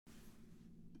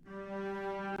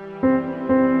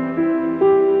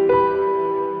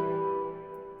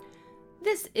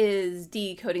is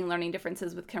Decoding Learning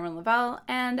Differences with Cameron Lavelle,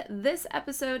 and this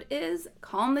episode is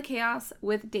Calm the Chaos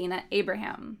with Dayna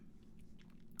Abraham.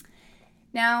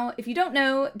 Now, if you don't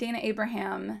know, Dayna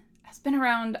Abraham has been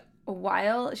around a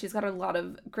while. She's got a lot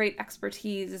of great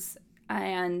expertise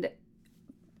and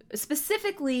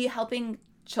specifically helping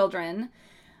children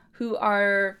who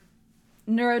are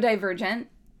neurodivergent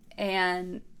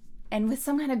and with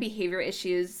some kind of behavior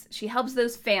issues. She helps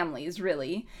those families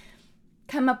really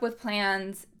come up with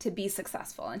plans to be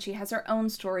successful. And she has her own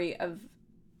story of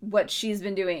what she's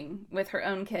been doing with her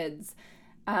own kids,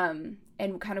 and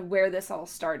kind of where this all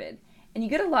started. And you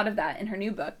get a lot of that in her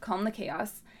new book, Calm the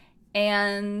Chaos.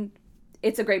 And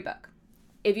it's a great book.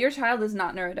 If your child is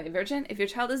not neurodivergent, if your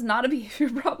child is not a behavior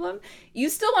problem, you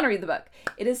still want to read the book.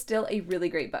 It is still a really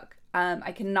great book.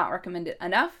 I cannot recommend it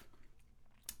enough.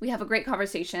 We have a great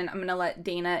conversation. I'm going to let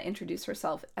Dayna introduce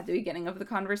herself at the beginning of the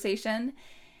conversation.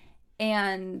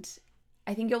 And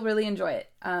I think you'll really enjoy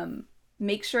it.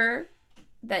 Make sure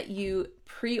that you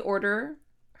pre-order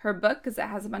her book because it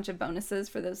has a bunch of bonuses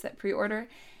for those that pre-order.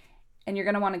 And you're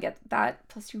going to want to get that.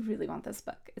 Plus, you really want this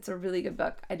book. It's a really good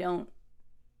book. I don't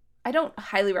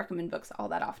highly recommend books all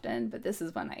that often, but this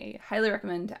is one I highly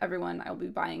recommend to everyone. I'll be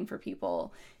buying for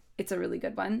people. It's a really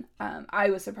good one.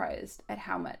 I was surprised at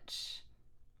how much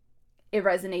it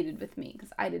resonated with me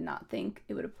because I did not think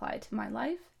it would apply to my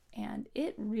life. And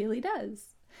it really does.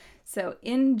 So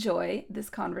enjoy this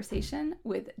conversation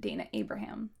with Dayna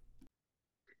Abraham.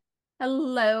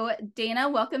 Hello, Dayna.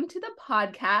 Welcome to the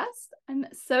podcast. I'm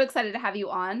so excited to have you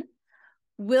on.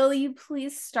 Will you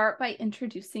please start by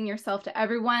introducing yourself to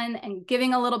everyone and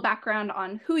giving a little background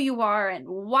on who you are and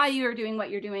why you are doing what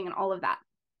you're doing and all of that?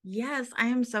 Yes, I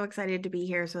am so excited to be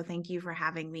here. So thank you for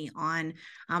having me on.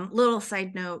 Little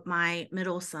side note, my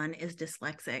middle son is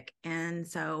dyslexic. And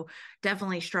so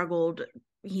definitely struggled.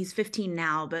 He's 15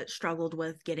 now, but struggled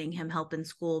with getting him help in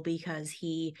school because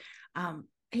he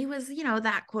was,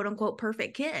 that quote unquote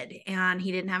perfect kid and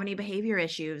he didn't have any behavior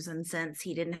issues. And since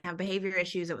he didn't have behavior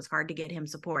issues, it was hard to get him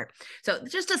support. So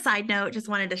just a side note, just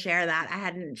wanted to share that. I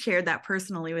hadn't shared that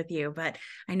personally with you, but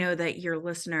I know that your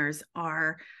listeners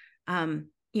are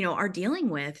dealing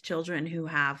with children who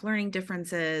have learning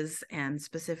differences and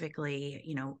specifically,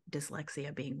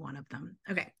 dyslexia being one of them.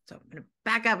 Okay, so I'm going to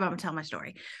back up. I'm going to tell my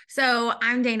story. So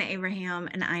I'm Dayna Abraham,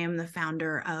 and I am the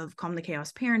founder of Calm the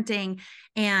Chaos Parenting.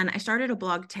 And I started a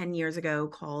blog 10 years ago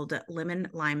called Lemon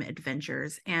Lime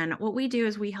Adventures. And what we do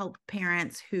is we help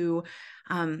parents who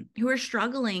are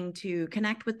struggling to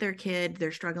connect with their kid.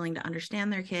 They're struggling to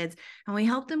understand their kids. And we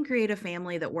help them create a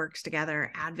family that works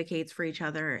together, advocates for each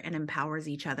other, and empowers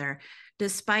each other,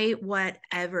 despite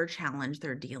whatever challenge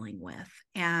they're dealing with.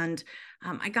 And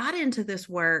I got into this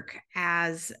work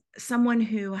as someone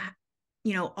who,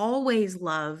 always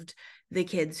loved the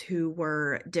kids who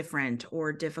were different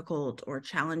or difficult or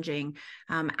challenging.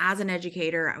 As an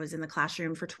educator, I was in the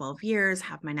classroom for 12 years,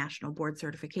 have my national board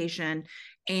certification,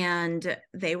 and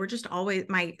they were just always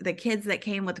the kids that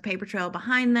came with the paper trail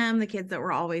behind them, the kids that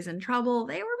were always in trouble.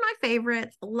 They were my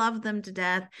favorites, loved them to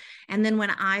death. And then when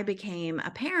I became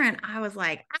a parent, I was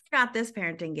like, I got this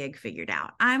parenting gig figured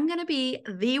out. I'm going to be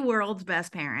the world's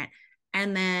best parent.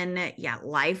 And then,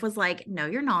 life was like, no,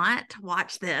 you're not.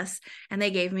 Watch this. And they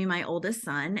gave me my oldest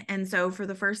son. And so for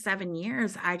the first 7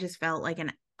 years, I just felt like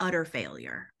an utter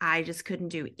failure. I just couldn't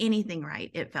do anything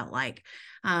right. It felt like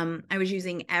I was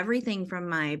using everything from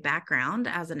my background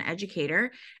as an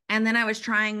educator. And then I was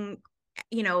trying,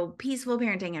 peaceful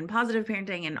parenting and positive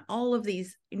parenting and all of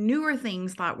these newer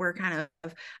things that were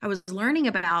I was learning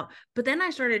about. But then I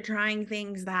started trying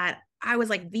things that I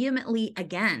was like vehemently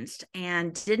against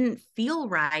and didn't feel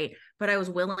right, but I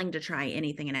was willing to try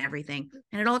anything and everything.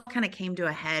 And it all kind of came to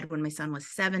a head when my son was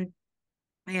 7.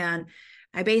 And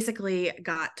I basically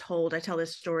got told, I tell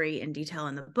this story in detail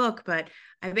in the book, but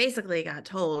I basically got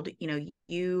told,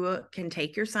 you can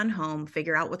take your son home,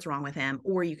 figure out what's wrong with him,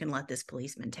 or you can let this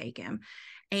policeman take him.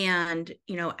 And,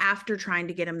 after trying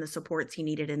to get him the supports he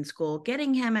needed in school,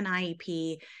 getting him an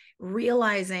IEP,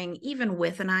 realizing even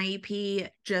with an IEP,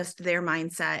 just their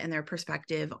mindset and their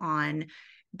perspective on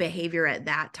behavior at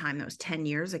that time, that was 10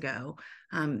 years ago,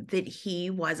 that he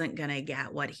wasn't going to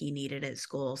get what he needed at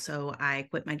school. So I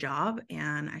quit my job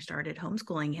and I started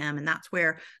homeschooling him. And that's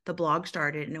where the blog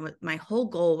started. And my whole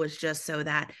goal was just so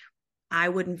that I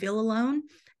wouldn't feel alone.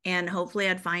 And hopefully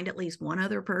I'd find at least one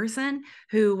other person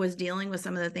who was dealing with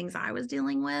some of the things I was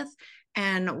dealing with.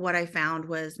 And what I found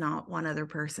was not one other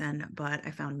person, but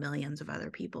I found millions of other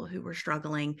people who were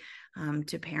struggling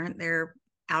to parent their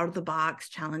out of the box,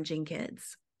 challenging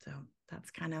kids. So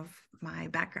that's kind of my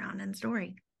background and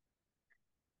story.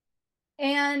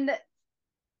 And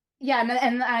Yeah,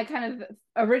 and I kind of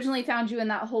originally found you in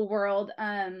that whole world,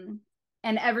 and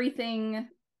everything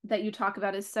that you talk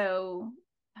about is so,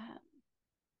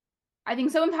 I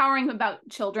think, so empowering about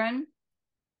children,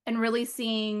 and really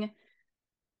seeing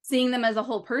them as a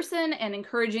whole person and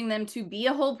encouraging them to be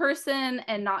a whole person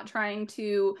and not trying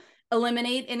to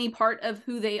eliminate any part of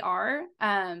who they are.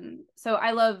 So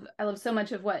I love so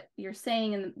much of what you're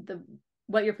saying and the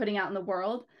what you're putting out in the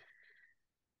world.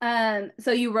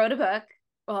 So you wrote a book.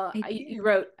 Well, I you did.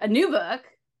 wrote a new book.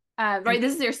 I Right?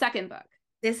 This did. is your second book.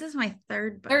 This is my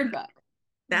third book. Third book.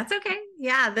 That's okay.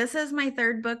 Yeah, this is my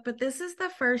third book, but this is the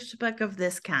first book of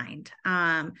this kind.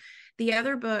 The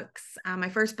other books, my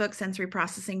first book, Sensory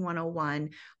Processing 101,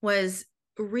 was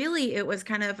really, it was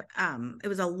kind of, it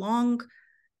was a long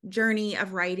journey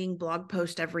of writing blog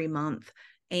post every month.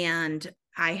 And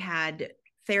I had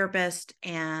therapists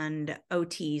and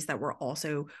OTs that were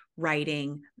also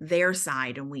writing their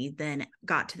side. And we then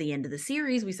got to the end of the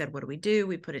series. We said, what do we do?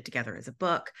 We put it together as a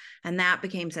book. And that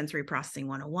became Sensory Processing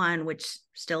 101, which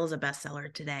still is a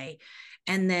bestseller today.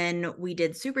 And then we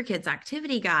did Super Kids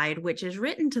Activity Guide, which is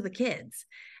written to the kids.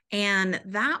 And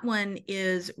that one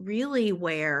is really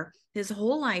where this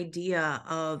whole idea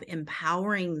of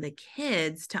empowering the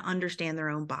kids to understand their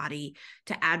own body,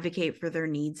 to advocate for their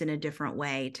needs in a different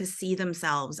way, to see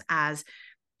themselves as,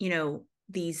 you know,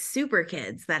 these super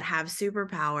kids that have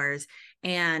superpowers.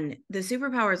 And the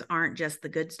superpowers aren't just the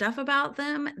good stuff about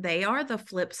them, they are the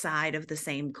flip side of the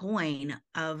same coin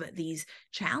of these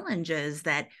challenges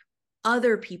that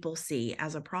other people see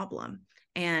as a problem,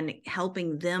 and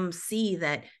helping them see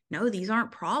that no, these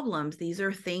aren't problems, these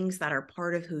are things that are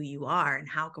part of who you are, and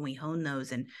how can we hone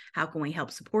those, and how can we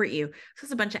help support you. So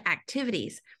it's a bunch of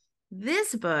activities.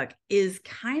 This book is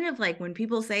kind of like when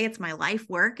people say it's my life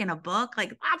work in a book,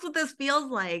 like that's what this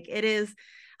feels like. It is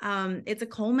it's a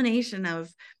culmination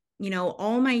of, you know,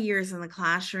 all my years in the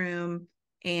classroom,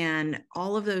 and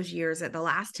all of those years at the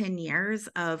last 10 years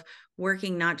of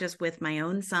working not just with my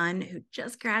own son who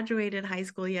just graduated high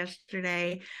school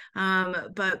yesterday,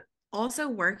 but also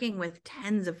working with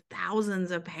tens of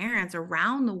thousands of parents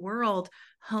around the world,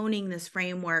 honing this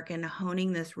framework and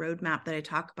honing this roadmap that I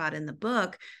talk about in the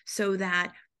book, so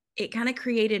that it kind of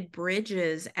created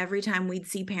bridges. Every time we'd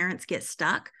see parents get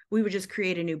stuck, we would just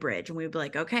create a new bridge, and we'd be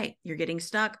like, okay, you're getting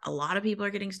stuck. A lot of people are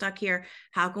getting stuck here.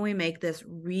 How can we make this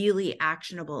really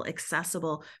actionable,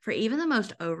 accessible for even the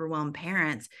most overwhelmed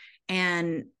parents?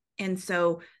 And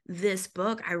so this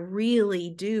book, I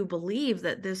really do believe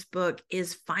that this book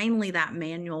is finally that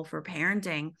manual for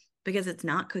parenting, because it's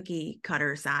not cookie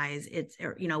cutter size. It's,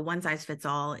 you know, one size fits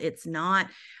all. It's not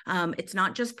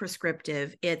just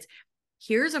prescriptive. It's,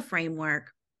 here's a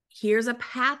framework, here's a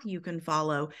path you can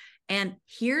follow, and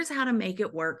here's how to make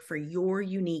it work for your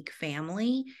unique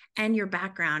family and your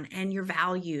background and your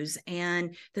values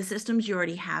and the systems you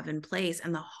already have in place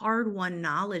and the hard-won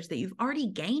knowledge that you've already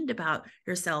gained about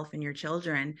yourself and your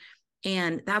children.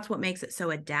 And that's what makes it so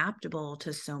adaptable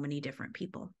to so many different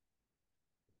people.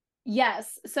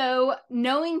 Yes. So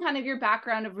knowing kind of your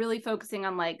background of really focusing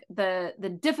on like the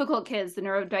difficult kids, the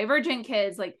neurodivergent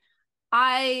kids, like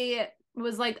I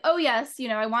was like, oh yes, you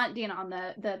know, I want Dayna on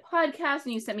the podcast,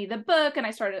 and you sent me the book, and I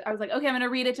was like, okay, I'm gonna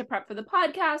read it to prep for the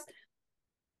podcast.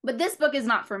 But this book is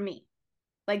not for me.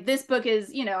 Like this book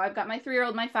is, you know, I've got my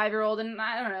 3-year-old, my 5-year-old, and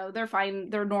I don't know, they're fine,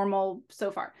 they're normal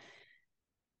so far.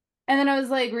 And then I was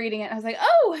like reading it, I was like,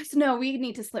 oh so no, we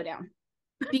need to slow down,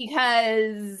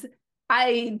 because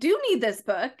I do need this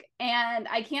book, and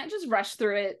I can't just rush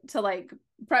through it to like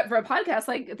prep for a podcast.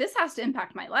 Like this has to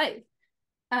impact my life.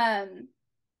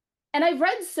 And I've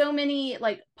read so many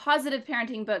like positive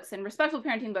parenting books and respectful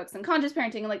parenting books and conscious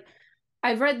parenting, and like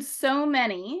I've read so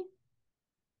many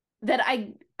that I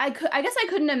guess I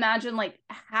couldn't imagine like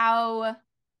how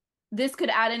this could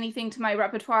add anything to my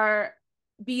repertoire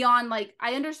beyond, like,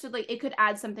 I understood like it could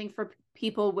add something for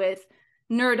people with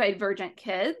neurodivergent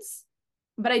kids,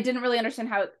 but I didn't really understand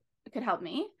how it could help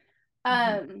me.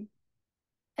 And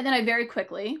then I very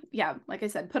quickly, yeah, like I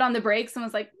said, put on the brakes and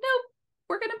was like, nope,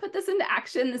 we're going to put this into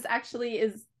action. This actually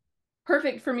is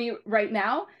perfect for me right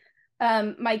now.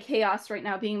 My chaos right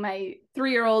now being my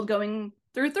 3-year-old going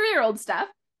through 3-year-old stuff,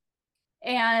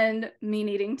 and me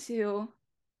needing to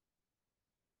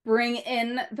bring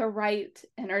in the right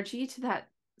energy to that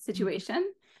situation.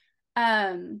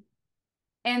 And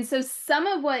so some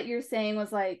of what you're saying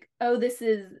was like, oh, this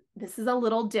is a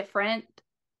little different.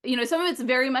 You know, some of it's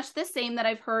very much the same that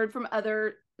I've heard from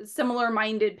other similar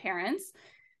minded parents.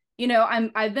 You know,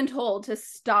 I've been told to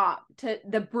stop, to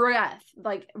the breath,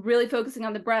 like really focusing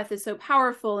on the breath is so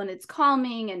powerful and it's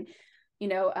calming, and you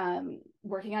know,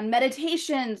 working on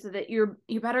meditation so that you're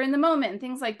better in the moment and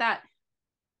things like that.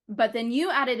 But then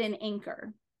you added an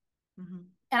anchor. Mm-hmm.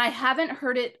 And I haven't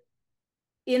heard it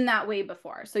in that way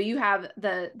before. So you have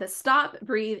the stop,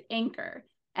 breathe, anchor.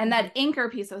 And that anchor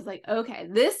piece, I was like, okay,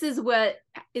 this is what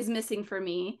is missing for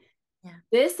me. Yeah.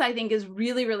 This I think is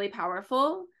really, really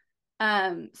powerful.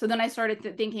 So then I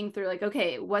started thinking through like,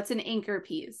 okay, what's an anchor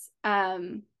piece?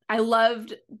 I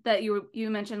loved that you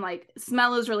mentioned like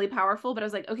smell is really powerful, but I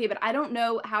was like, okay, but I don't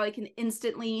know how I can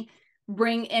instantly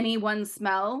bring any one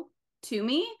smell to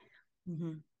me.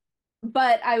 Mm-hmm.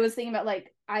 But I was thinking about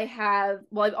like, I'm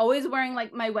always wearing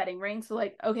like my wedding ring. So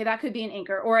like, okay, that could be an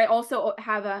anchor. Or I also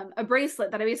have a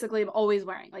bracelet that I basically am always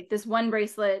wearing. Like this one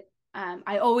bracelet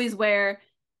I always wear.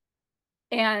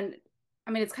 And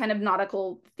I mean, it's kind of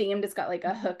nautical themed. It's got like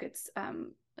a hook. It's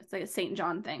like a St.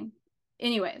 John thing.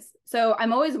 Anyways, so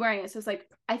I'm always wearing it. So it's like,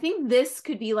 I think this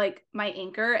could be like my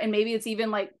anchor. And maybe it's even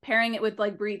like pairing it with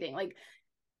like breathing. Like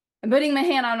I'm putting my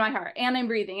hand on my heart and I'm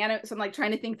breathing. And so I'm like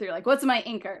trying to think through like, what's my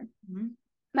anchor? Mm-hmm.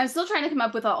 And I'm still trying to come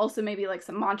up with also maybe like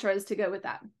some mantras to go with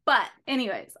that. But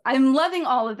anyways, I'm loving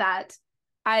all of that.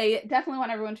 I definitely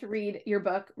want everyone to read your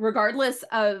book, regardless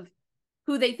of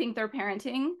who they think they're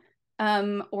parenting,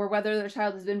 or whether their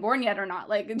child has been born yet or not.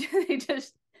 Like they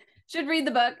just should read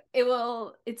the book.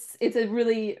 It's a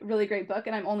really, really great book.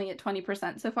 And I'm only at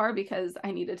 20% so far because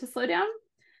I needed to slow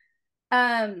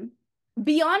down.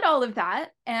 Beyond all of that,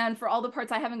 and for all the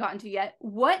parts I haven't gotten to yet,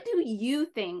 what do you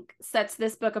think sets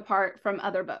this book apart from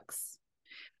other books?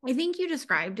 I think you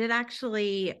described it,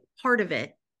 actually, part of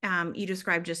it you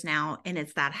described just now, and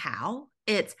it's that how.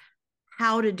 It's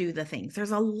how to do the things.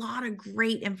 There's a lot of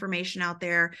great information out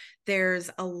there. There's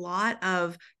a lot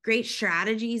of great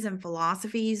strategies and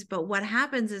philosophies, but what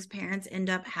happens is parents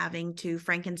end up having to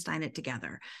Frankenstein it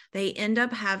together. They end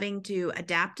up having to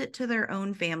adapt it to their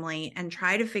own family and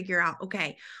try to figure out,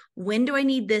 okay, when do I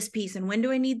need this piece and when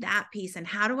do I need that piece and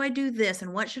how do I do this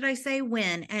and what should I say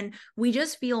when? And we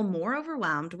just feel more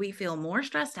overwhelmed. We feel more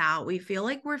stressed out. We feel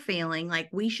like we're failing, like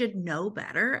we should know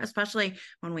better, especially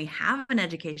when we have an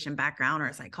education background or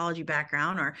a psychology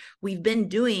background, or we've been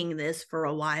doing this for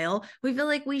a while. We feel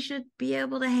like we should be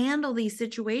able to handle these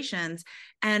situations.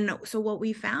 And so what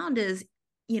we found is,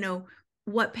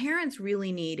 what parents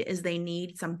really need is they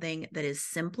need something that is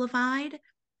simplified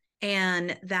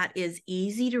and that is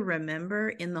easy to remember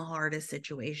in the hardest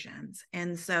situations.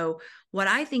 And so what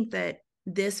I think that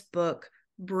this book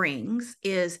brings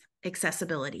is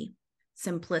accessibility,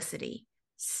 simplicity,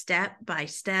 step by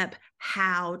step,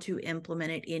 how to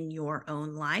implement it in your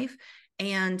own life.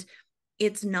 And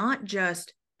it's not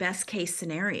just best case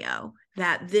scenario,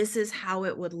 that this is how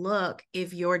it would look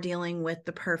if you're dealing with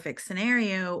the perfect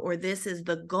scenario, or this is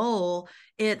the goal.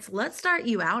 It's let's start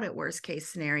you out at worst case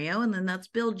scenario, and then let's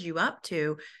build you up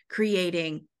to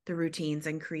creating the routines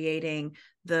and creating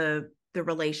the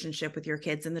relationship with your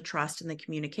kids and the trust and the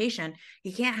communication.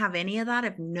 You can't have any of that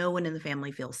if no one in the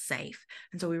family feels safe.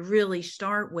 And so we really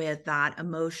start with that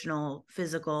emotional,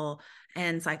 physical,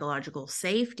 and psychological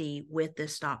safety with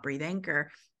this stop, breathe,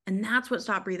 anchor. And that's what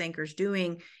Stop, Breathe, Anchor is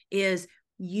doing, is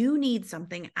you need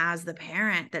something as the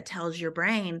parent that tells your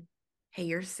brain, hey,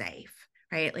 you're safe,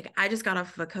 right? Like I just got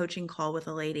off of a coaching call with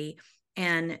a lady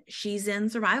and she's in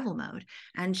survival mode.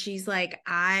 And she's like,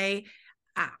 I'm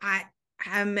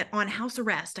on house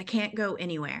arrest. I can't go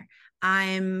anywhere.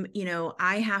 I'm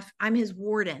his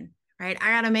warden, right? I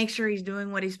got to make sure he's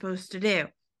doing what he's supposed to do.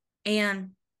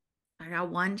 And I got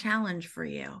one challenge for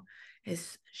you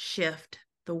is shift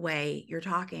the way you're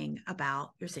talking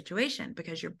about your situation,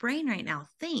 because your brain right now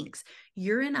thinks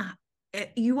you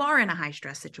are in a high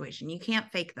stress situation. You can't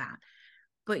fake that.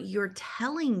 But you're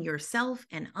telling yourself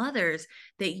and others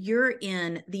that you're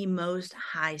in the most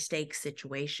high stakes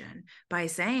situation by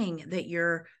saying that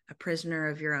you're a prisoner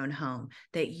of your own home,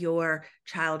 that your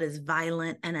child is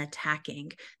violent and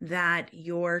attacking, that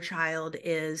your child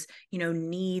is,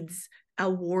 needs a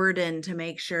warden to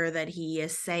make sure that he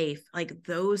is safe. Like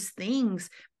those things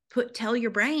tell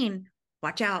your brain,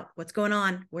 watch out, what's going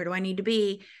on? Where do I need to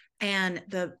be? And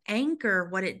the anchor,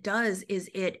 what it does is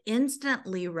it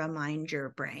instantly reminds your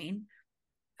brain,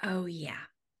 oh yeah,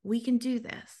 we can do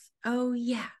this. Oh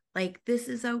yeah, like this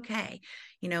is okay.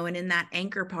 And in that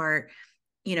anchor part,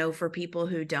 for people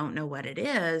who don't know what it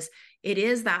is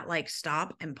that like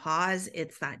stop and pause.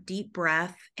 It's that deep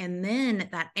breath. And then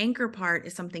that anchor part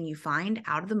is something you find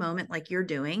out of the moment, like you're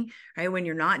doing, right? When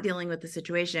you're not dealing with the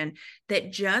situation,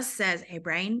 that just says, hey,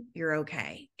 brain, you're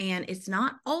okay. And it's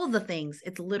not all the things,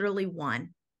 it's literally one.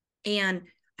 And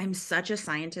I'm such a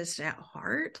scientist at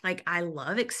heart. Like, I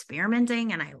love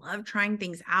experimenting and I love trying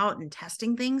things out and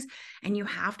testing things. And you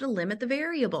have to limit the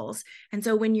variables. And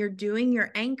so when you're doing your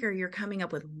anchor, you're coming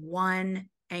up with one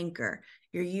anchor.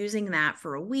 You're using that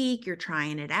for a week, you're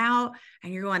trying it out,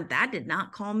 and you're going, that did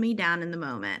not calm me down in the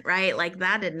moment, right? Like,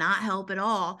 that did not help at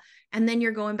all. And then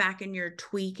you're going back and you're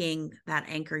tweaking that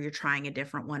anchor. You're trying a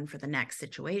different one for the next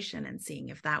situation and seeing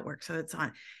if that works. So it's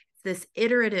this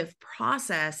iterative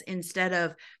process instead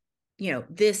of,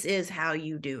 this is how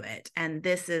you do it and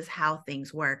this is how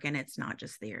things work, and it's not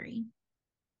just theory.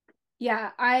 Yeah,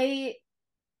 I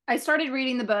started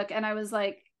reading the book and I was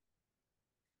like,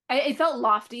 it felt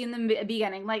lofty in the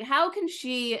beginning. Like, how can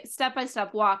she step by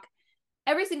step walk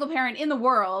every single parent in the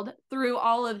world through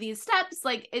all of these steps?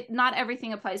 Like, not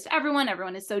everything applies to everyone.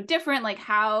 Everyone is so different. Like,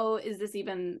 how is this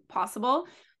even possible?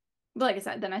 But like I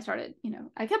said, then I started,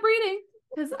 I kept reading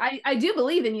because I do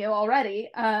believe in you already.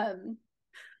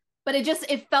 But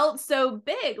it felt so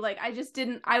big. Like, I just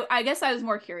didn't, I guess I was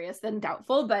more curious than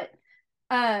doubtful,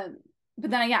 um, but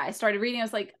then yeah, I started reading. I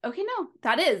was like, okay, no,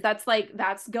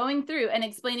 that's going through and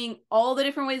explaining all the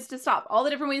different ways to stop, all the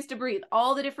different ways to breathe,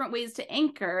 all the different ways to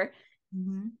anchor,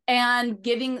 and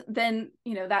giving then,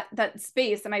 that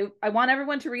space. And I want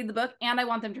everyone to read the book, and I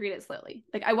want them to read it slowly.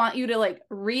 Like, I want you to like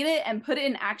read it and put it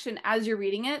in action as you're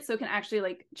reading it, so it can actually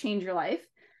like change your life.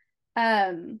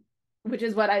 Which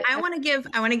is what I want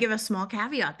to give a small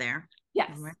caveat there.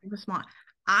 Yes.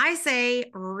 I say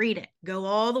read it, go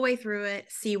all the way through it,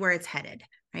 see where it's headed,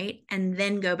 right? And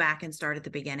then go back and start at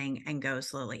the beginning and go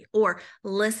slowly, or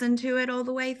listen to it all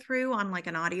the way through on like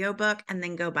an audiobook and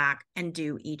then go back and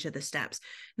do each of the steps.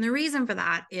 And the reason for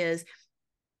that is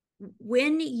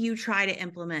when you try to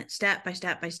implement step by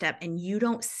step by step and you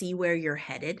don't see where you're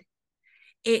headed,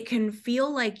 it can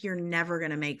feel like you're never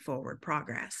going to make forward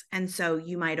progress. And so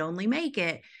you might only make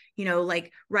it,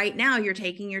 like right now you're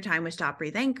taking your time with Stop,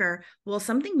 Breathe, Anchor. Well,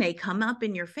 something may come up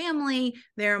in your family.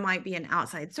 There might be an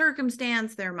outside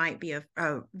circumstance. There might be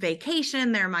a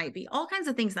vacation. There might be all kinds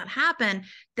of things that happen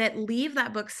that leave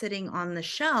that book sitting on the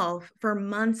shelf for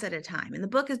months at a time. And the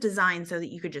book is designed so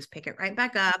that you could just pick it right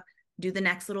back up, do the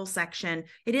next little section.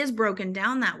 It is broken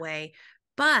down that way.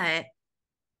 But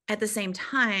at the same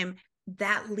time,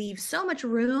 that leaves so much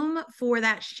room for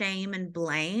that shame and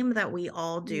blame that we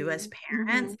all do as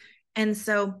parents. And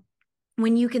so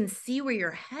when you can see where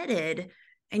you're headed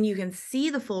and you can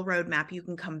see the full roadmap, you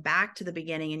can come back to the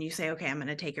beginning and you say, okay, I'm going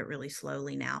to take it really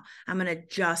slowly now. I'm going to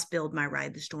just build my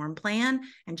ride the storm plan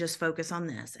and just focus on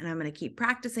this. And I'm going to keep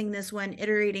practicing this one,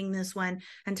 iterating this one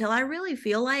until I really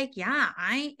feel like, yeah,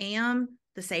 I am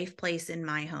the safe place in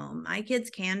my home. My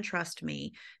kids can trust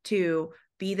me to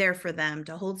be there for them,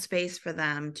 to hold space for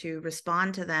them, to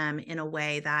respond to them in a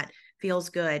way that feels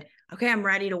good. Okay, I'm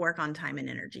ready to work on time and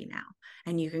energy now.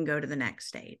 And you can go to the next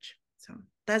stage. So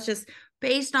that's just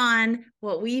based on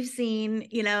what we've seen,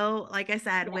 like I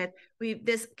said,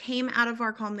 this came out of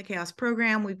our Calm the Chaos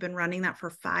program. We've been running that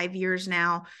for 5 years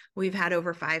now. We've had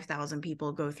over 5,000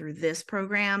 people go through this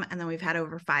program. And then we've had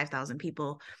over 5,000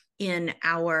 people in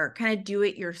our kind of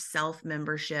do-it-yourself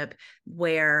membership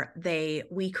where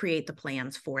we create the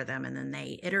plans for them and then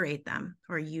they iterate them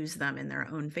or use them in their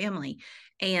own family.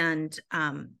 And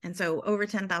so over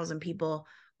 10,000 people,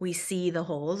 we see the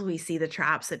holes, we see the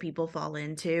traps that people fall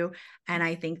into. And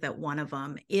I think that one of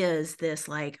them is this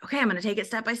like, okay, I'm going to take it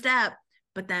step by step,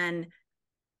 but then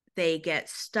they get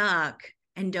stuck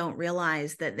and don't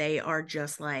realize that they are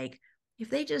just like, if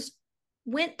they just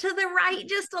went to the right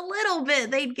just a little bit,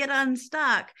 they'd get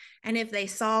unstuck. And if they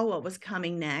saw what was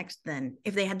coming next, then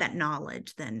if they had that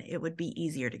knowledge, then it would be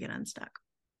easier to get unstuck.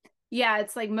 Yeah,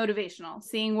 it's like motivational.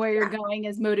 Seeing where you're going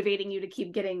is motivating you to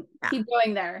keep going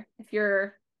there.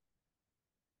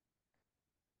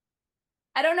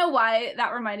 I don't know why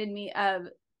that reminded me of,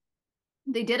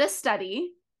 they did a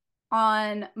study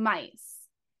on mice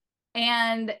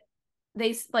and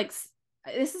they like,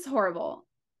 this is horrible.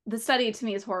 The study to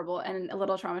me is horrible and a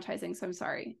little traumatizing, so I'm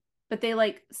sorry. But they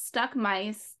like stuck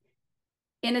mice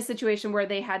in a situation where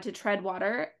they had to tread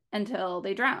water until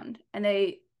they drowned. And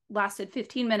they lasted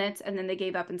 15 minutes and then they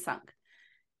gave up and sunk.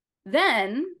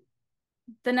 Then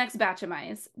the next batch of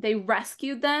mice, they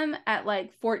rescued them at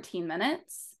like 14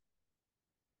 minutes.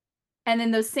 And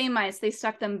then those same mice, they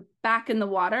stuck them back in the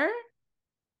water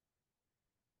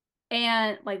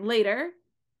and like later.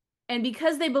 And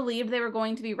because they believed they were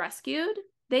going to be rescued,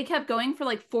 they kept going for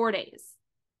like 4 days.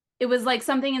 It was like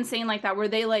something insane like that, where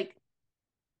they like,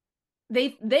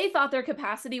 they thought their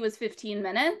capacity was 15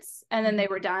 minutes and then they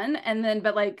were done. And then,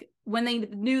 but like when they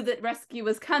knew that rescue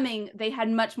was coming, they had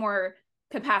much more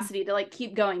capacity to like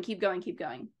keep going, keep going, keep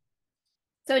going.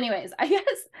 So anyways, I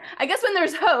guess when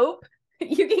there's hope,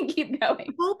 you can keep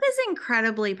going. Hope is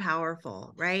incredibly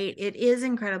powerful, right? It is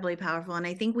incredibly powerful. And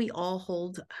I think we all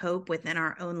hold hope within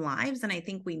our own lives, and I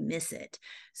think we miss it.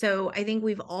 So I think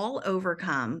we've all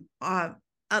overcome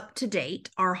up to date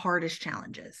our hardest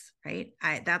challenges, right?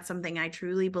 That's something I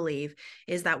truly believe,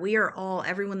 is that we are all,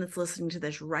 everyone that's listening to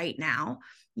this right now,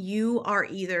 you are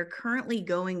either currently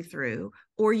going through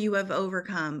or you have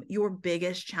overcome your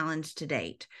biggest challenge to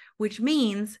date, which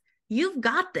means you've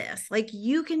got this, like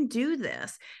you can do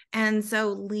this. And so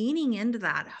leaning into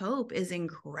that hope is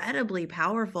incredibly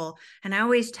powerful. And I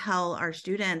always tell our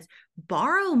students,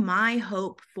 borrow my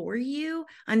hope for you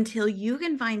until you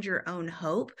can find your own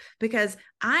hope, because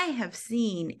I have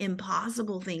seen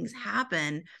impossible things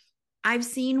happen. I've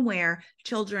seen where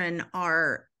children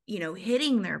are,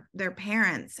 hitting their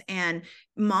parents, and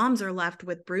moms are left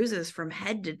with bruises from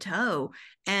head to toe,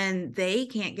 and they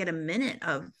can't get a minute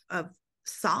of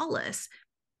solace,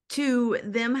 to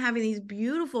them having these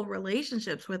beautiful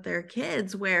relationships with their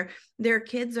kids, where their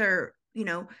kids are,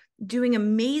 doing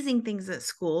amazing things at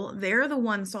school. They're the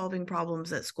ones solving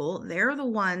problems at school. They're the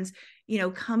ones,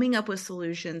 coming up with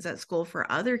solutions at school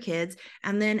for other kids.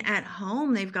 And then at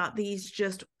home, they've got these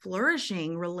just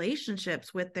flourishing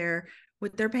relationships with their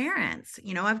parents.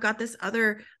 I've got this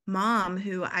other mom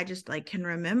who I just like can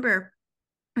remember,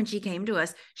 when she came to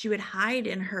us, she would hide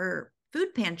in her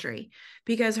food pantry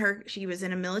because she was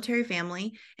in a military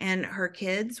family, and her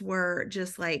kids were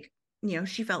just like,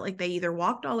 she felt like they either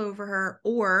walked all over her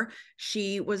or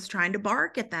she was trying to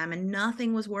bark at them, and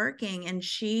nothing was working. And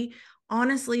she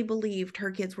honestly believed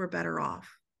her kids were better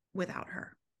off without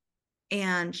her.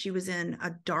 And she was in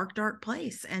a dark, dark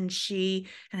place. And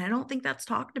I don't think that's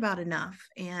talked about enough.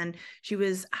 And she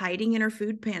was hiding in her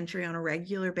food pantry on a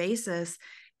regular basis.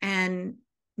 And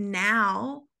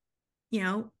now,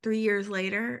 3 years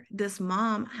later, this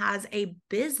mom has a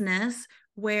business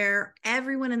where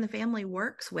everyone in the family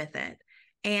works with it,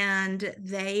 and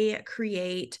they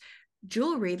create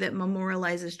jewelry that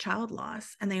memorializes child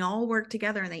loss, and they all work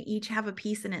together, and they each have a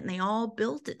piece in it, and they all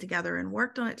built it together and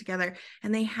worked on it together,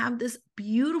 and they have this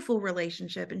beautiful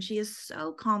relationship. And she is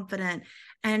so confident,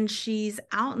 and she's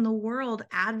out in the world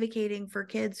advocating for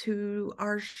kids who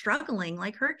are struggling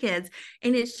like her kids.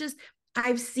 And it's just,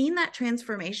 I've seen that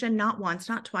transformation not once,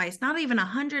 not twice, not even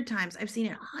 100 times. I've seen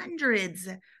it hundreds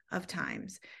of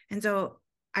times. And so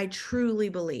I truly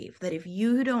believe that if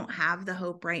you don't have the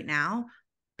hope right now,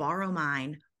 borrow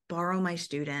mine, borrow my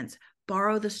students,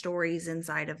 borrow the stories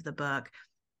inside of the book.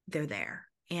 They're there,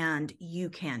 and you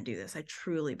can do this. I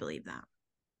truly believe that.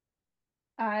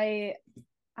 I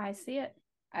see it.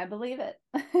 I believe it.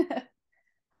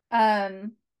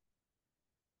 um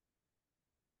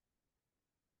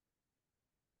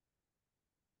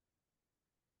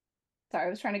Sorry, I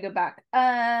was trying to go back.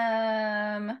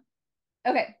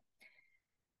 Okay.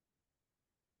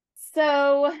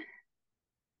 So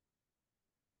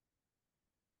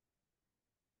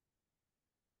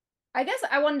I guess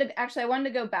I wanted to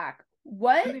go back.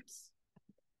 Okay.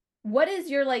 What is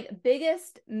your like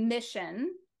biggest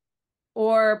mission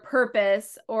or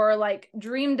purpose or like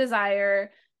dream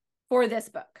desire for this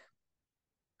book?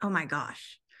 Oh my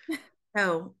gosh.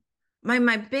 So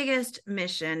my biggest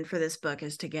mission for this book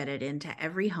is to get it into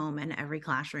every home and every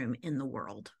classroom in the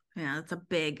world. Yeah, that's a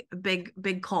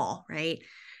big call, right?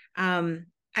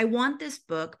 I want this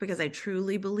book because I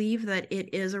truly believe that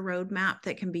it is a roadmap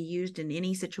that can be used in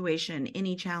any situation,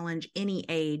 any challenge, any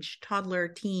age, toddler,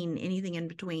 teen, anything in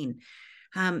between.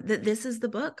 That this is the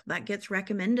book that gets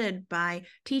recommended by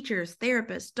teachers,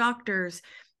 therapists, doctors.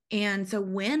 And so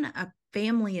when a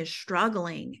family is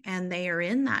struggling and they are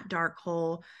in that dark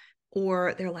hole,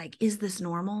 or they're like, is this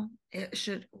normal?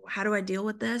 How do I deal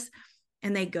with this?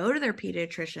 And they go to their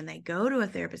pediatrician, they go to a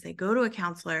therapist, they go to a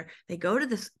counselor, they go to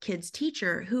this kid's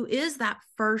teacher, who is that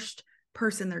first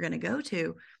person they're going to go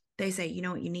to. They say, you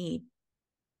know what you need?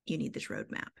 You need this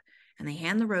roadmap. And they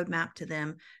hand the roadmap to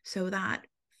them so that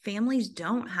families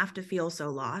don't have to feel so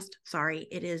lost. Sorry,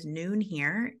 it is noon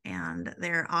here and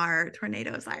there are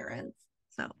tornado sirens.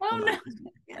 So hold Oh on.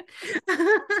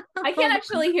 no. I can't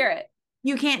actually hear it.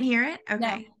 You can't hear it? Okay.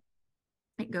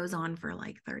 No. It goes on for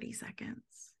like 30 seconds.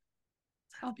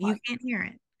 I'll You pause. can't hear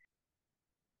it.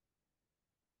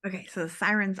 Okay, so the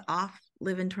siren's off,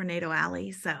 live in Tornado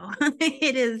Alley. So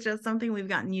it is just something we've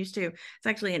gotten used to. It's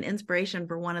actually an inspiration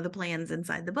for one of the plans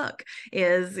inside the book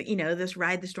is, this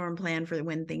ride the storm plan for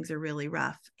when things are really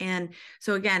rough. And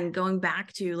so again, going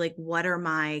back to like, what are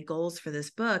my goals for this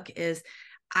book is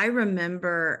I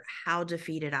remember how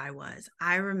defeated I was.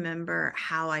 I remember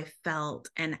how I felt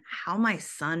and how my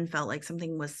son felt like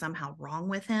something was somehow wrong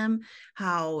with him,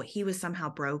 how he was somehow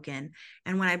broken.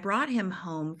 And when I brought him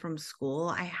home from school,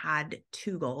 I had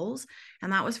two goals,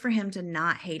 and that was for him to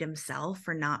not hate himself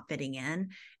for not fitting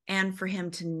in, and for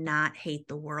him to not hate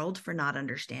the world for not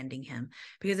understanding him.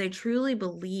 Because I truly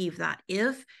believe that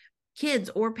if kids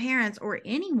or parents or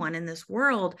anyone in this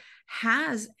world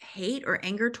has hate or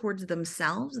anger towards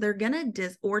themselves, they're going to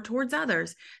or towards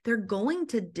others, they're going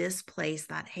to displace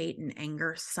that hate and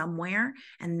anger somewhere.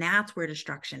 And that's where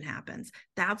destruction happens.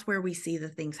 That's where we see the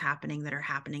things happening that are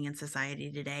happening in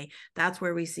society today. That's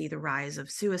where we see the rise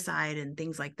of suicide and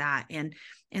things like that. And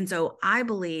so I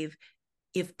believe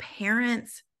if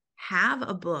parents have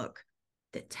a book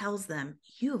that tells them,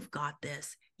 you've got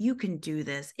this, you can do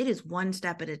this, it is one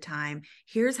step at a time.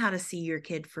 Here's how to see your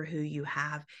kid for who you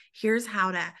have. Here's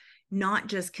how to not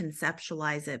just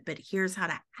conceptualize it, but here's how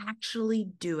to actually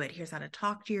do it. Here's how to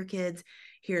talk to your kids.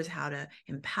 Here's how to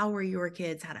empower your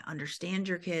kids, how to understand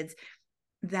your kids.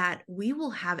 That we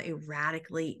will have a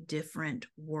radically different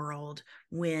world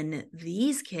when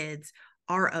these kids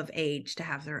are of age to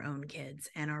have their own kids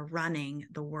and are running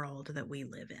the world that we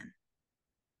live in.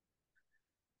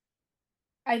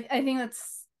 I think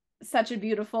that's such a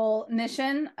beautiful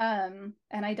mission. And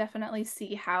I definitely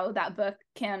see how that book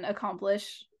can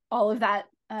accomplish all of that.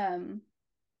 And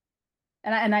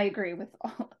I agree with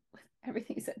with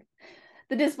everything you said.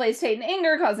 The displaced hate and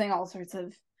anger causing all sorts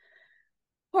of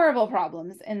horrible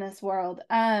problems in this world.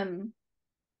 And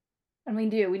we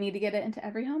need to get it into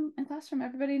every home and classroom.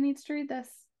 Everybody needs to read this.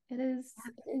 It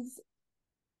is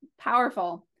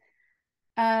powerful.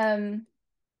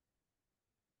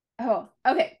 Oh,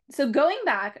 okay. So going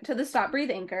back to the Stop Breathe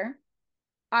Anchor,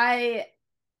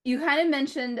 you kind of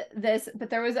mentioned this, but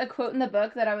there was a quote in the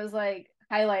book that I was like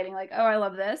highlighting, like, oh, I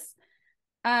love this.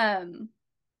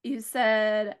 You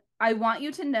said, I want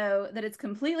you to know that it's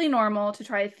completely normal to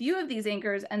try a few of these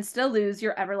anchors and still lose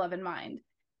your ever loving mind.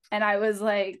 And I was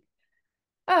like,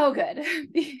 oh, good.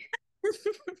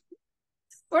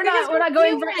 We're not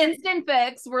going for instant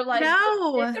fix. We're like,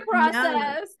 it's a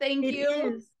process. Thank it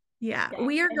you. Is. Yeah,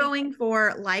 we are going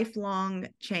for lifelong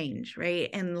change,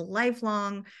 right? And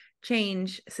lifelong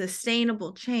change,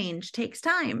 sustainable change takes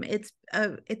time. It's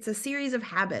a series of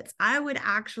habits. I would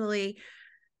actually,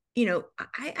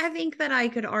 I think that I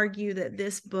could argue that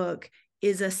this book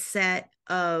is a set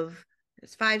of,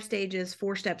 there's 5 stages,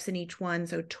 4 steps in each one,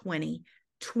 so 20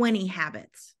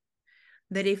 habits.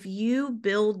 That if you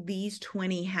build these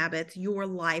 20 habits, your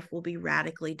life will be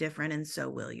radically different, and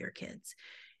so will your kids,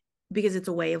 because it's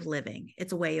a way of living.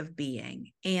 It's a way of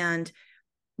being.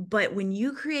 But when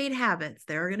you create habits,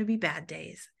 there are going to be bad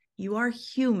days. You are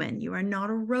human. You are not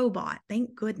a robot.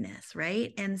 Thank goodness,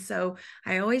 right? And so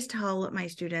I always tell my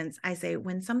students, I say,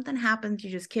 when something happens, you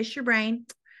just kiss your brain.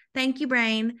 Thank you,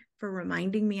 brain, for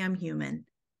reminding me I'm human.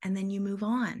 And then you move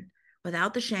on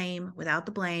without the shame, without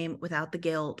the blame, without the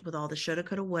guilt, with all the shoulda,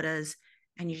 coulda, wouldas,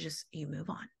 and you move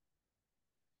on.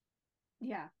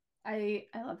 Yeah, I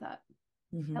love that.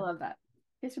 Mm-hmm. I love that.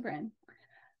 Kiss your brain.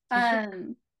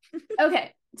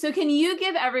 Okay, so can you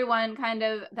give everyone kind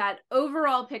of that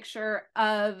overall picture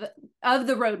of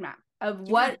the roadmap of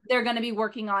what they're going to be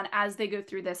working on as they go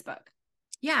through this book?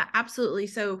 Yeah, absolutely.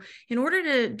 So in order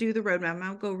to do the roadmap,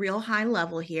 I'll go real high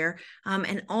level here.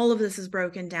 And all of this is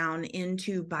broken down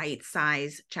into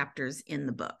bite-sized chapters in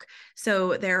the book.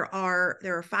 So there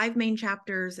are 5 main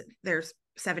chapters. There's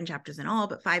 7 chapters in all,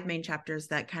 but 5 main chapters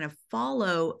that kind of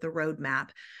follow the roadmap.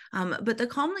 But the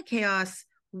Calm the Chaos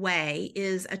way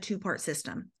is a 2-part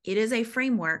system. It is a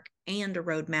framework and a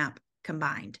roadmap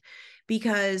combined,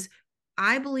 because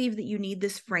I believe that you need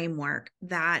this framework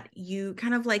that you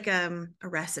kind of like a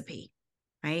recipe,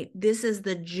 right? This is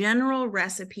the general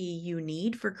recipe you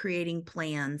need for creating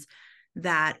plans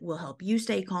that will help you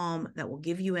stay calm, that will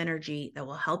give you energy, that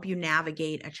will help you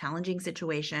navigate a challenging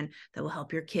situation, that will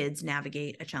help your kids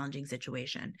navigate a challenging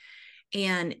situation.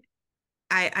 And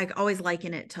I always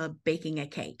liken it to baking a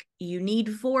cake. You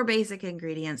need 4 basic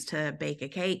ingredients to bake a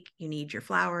cake. You need your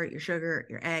flour, your sugar,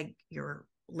 your egg, your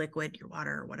liquid, your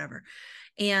water, or whatever.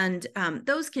 And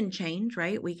those can change,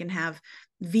 right? We can have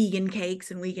vegan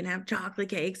cakes and we can have chocolate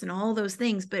cakes and all those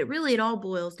things, but really it all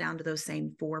boils down to those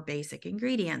same 4 basic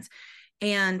ingredients.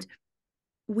 And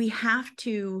we have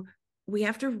to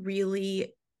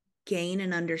really gain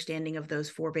an understanding of those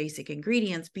 4 basic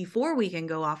ingredients before we can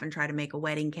go off and try to make a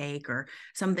wedding cake or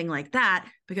something like that,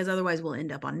 because otherwise we'll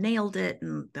end up on Nailed It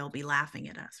and they'll be laughing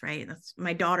at us, right? That's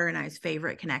my daughter and I's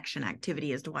favorite connection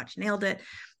activity, is to watch Nailed It.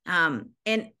 And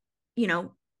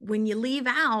when you leave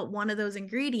out one of those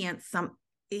ingredients,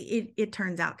 it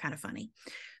turns out kind of funny.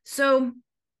 So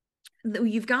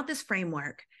you've got this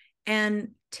framework, and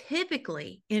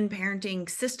typically in parenting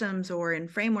systems or in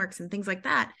frameworks and things like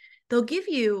that, they'll give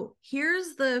you,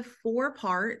 here's the 4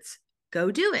 parts, go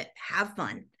do it, have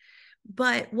fun.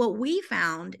 But what we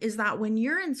found is that when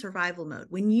you're in survival mode,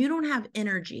 when you don't have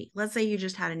energy, let's say you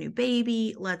just had a new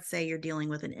baby, let's say you're dealing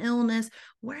with an illness,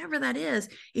 wherever that is,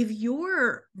 if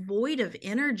you're void of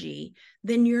energy,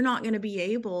 then you're not going to be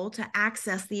able to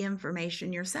access the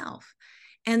information yourself.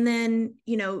 And then,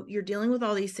 you're dealing with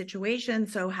all these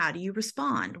situations. So how do you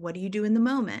respond? What do you do in the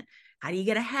moment? How do you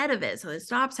get ahead of it so it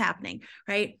stops happening,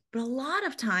 right? But a lot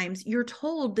of times you're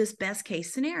told this best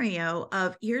case scenario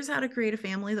of, here's how to create a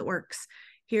family that works.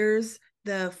 Here's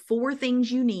the 4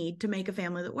 things you need to make a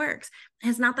family that works.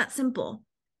 And it's not that simple.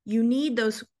 You need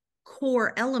those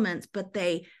core elements, but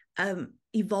they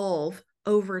evolve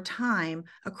over time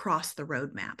across the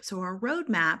roadmap. So our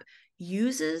roadmap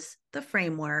uses the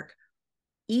framework.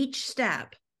 Each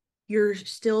step, you're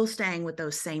still staying with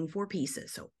those same 4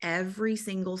 pieces. So every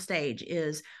single stage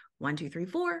is 1, 2, 3,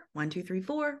 4, 1, 2, 3,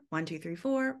 4, 1, 2, 3,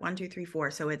 4, 1, 2, 3,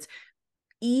 4. So it's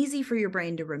easy for your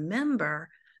brain to remember,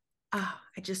 I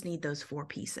just need those 4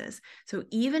 pieces. So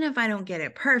even if I don't get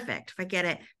it perfect, if I get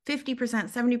it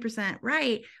 50%, 70%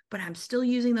 right, but I'm still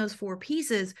using those 4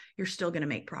 pieces, you're still going to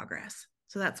make progress.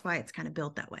 So that's why it's kind of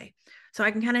built that way. So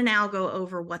I can kind of now go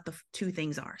over what the 2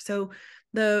 things are. So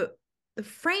the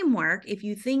framework, if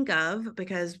you think of,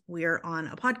 because we're on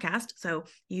a podcast, so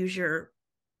use your,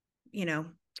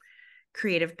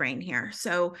 creative brain here.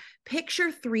 So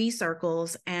picture 3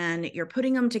 circles and you're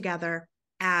putting them together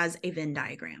as a Venn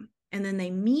diagram. And then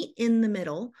they meet in the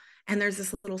middle and there's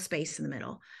this little space in the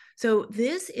middle. So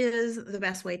this is the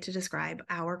best way to describe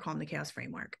our Calm the Chaos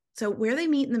framework. So where they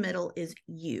meet in the middle is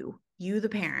you, the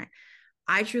parent.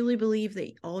 I truly believe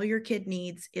that all your kid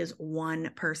needs is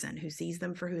one person who sees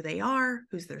them for who they are,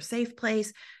 who's their safe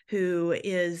place, who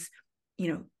is,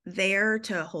 there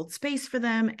to hold space for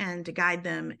them and to guide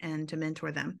them and to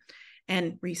mentor them.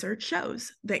 And research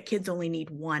shows that kids only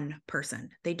need one person.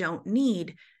 They don't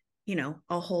need,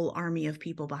 a whole army of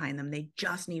people behind them. They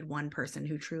just need one person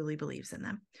who truly believes in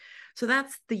them. So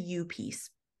that's the you piece.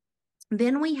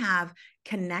 Then we have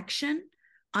connection,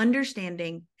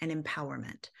 understanding, and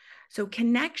empowerment. So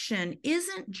connection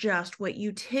isn't just what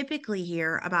you typically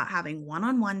hear about having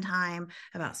one-on-one time,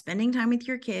 about spending time with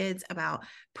your kids, about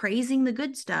praising the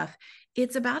good stuff.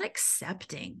 It's about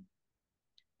accepting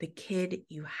the kid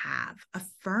you have,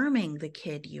 affirming the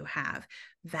kid you have,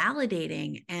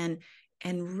 validating and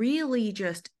really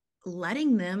just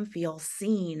letting them feel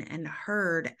seen and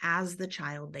heard as the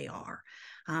child they are.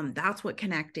 That's what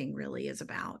connecting really is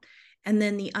about. And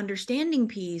then the understanding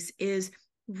piece is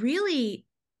really,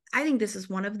 I think this is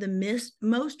one of the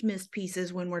most missed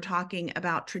pieces when we're talking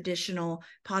about traditional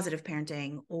positive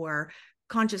parenting or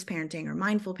conscious parenting or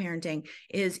mindful parenting,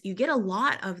 is you get a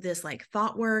lot of this like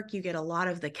thought work, you get a lot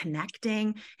of the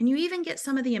connecting, and you even get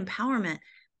some of the empowerment,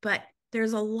 but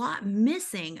there's a lot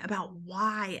missing about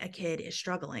why a kid is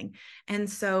struggling. And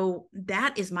so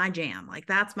that is my jam. Like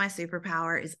that's my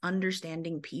superpower, is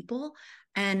understanding people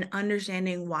and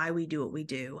understanding why we do what we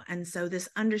do. And so this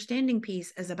understanding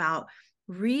piece is about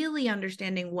really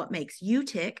understanding what makes you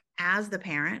tick as the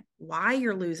parent, why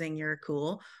you're losing your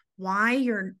cool, why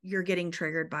you're getting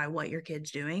triggered by what your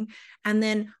kid's doing, and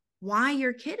then why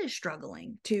your kid is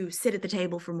struggling to sit at the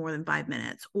table for more than 5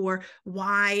 minutes, or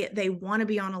why they want to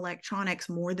be on electronics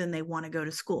more than they want to go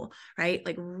to school, right?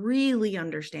 Like really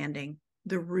understanding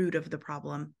the root of the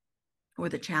problem or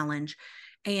the challenge.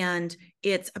 And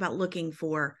it's about looking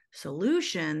for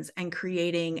solutions and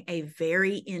creating a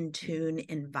very in tune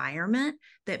environment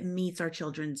that meets our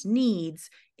children's needs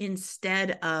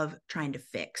instead of trying to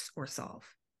fix or solve.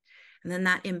 And then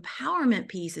that empowerment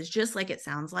piece is just like it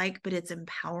sounds like, but it's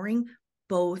empowering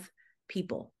both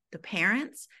people, the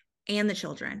parents and the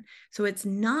children. So it's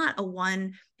not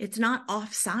it's not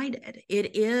off-sided.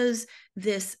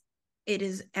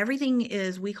 Everything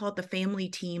is, we call it the family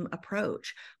team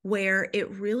approach, where it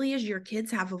really is your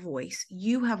kids have a voice.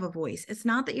 You have a voice. It's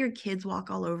not that your kids walk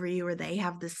all over you or they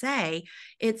have the say.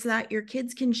 It's that your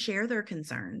kids can share their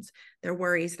concerns, their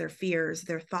worries, their fears,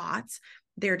 their thoughts,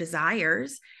 their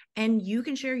desires, and you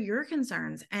can share your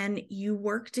concerns, and you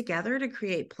work together to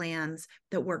create plans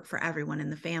that work for everyone in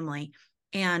the family.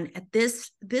 And at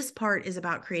this part is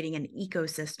about creating an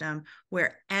ecosystem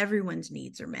where everyone's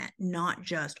needs are met, not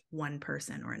just one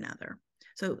person or another.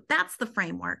 So that's the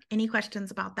framework. Any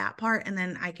questions about that part? And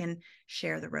then I can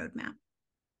share the roadmap.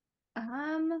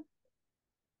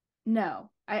 No,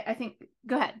 I think,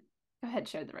 go ahead,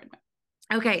 share the roadmap.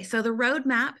 Okay. So the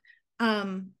roadmap,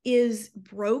 is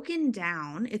broken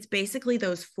down. It's basically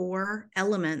those 4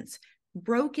 elements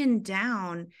broken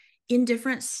down in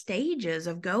different stages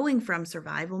of going from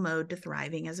survival mode to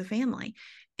thriving as a family.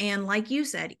 And like you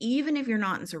said, even if you're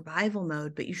not in survival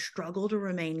mode, but you struggle to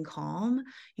remain calm,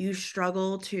 you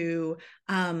struggle to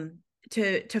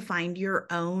find your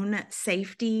own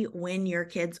safety when your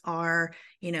kids are,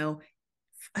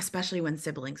 especially when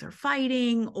siblings are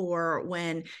fighting, or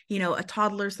when, a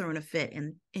toddler's throwing a fit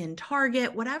in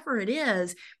Target, whatever it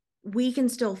is, we can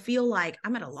still feel like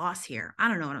I'm at a loss here. I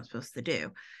don't know what I'm supposed to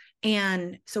do.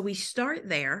 And so we start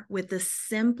there with the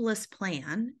simplest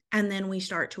plan, and then we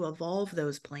start to evolve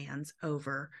those plans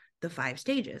over the 5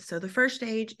 stages. So the first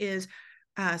stage is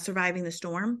surviving the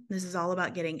storm. This is all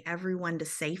about getting everyone to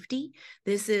safety.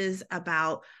 This is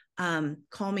about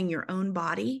calming your own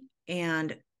body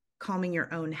and calming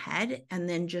your own head, and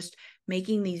then just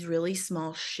making these really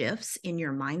small shifts in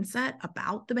your mindset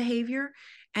about the behavior.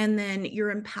 And then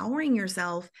you're empowering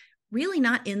yourself, really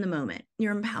not in the moment.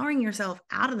 You're empowering yourself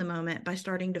out of the moment by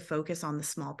starting to focus on the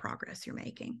small progress you're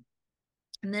making.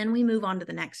 And then we move on to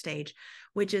the next stage,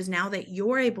 which is now that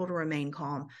you're able to remain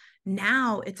calm.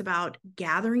 Now it's about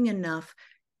gathering enough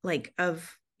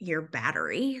of your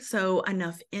battery, so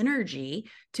enough energy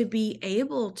to be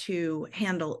able to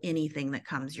handle anything that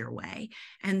comes your way.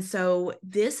 And so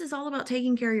this is all about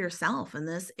taking care of yourself. And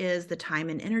this is the time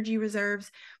and energy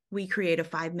reserves. We create a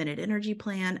 5-minute energy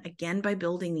plan, again, by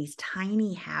building these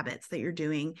tiny habits that you're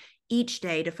doing each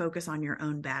day to focus on your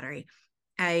own battery.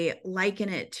 I liken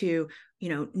it to,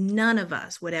 none of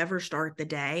us would ever start the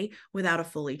day without a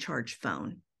fully charged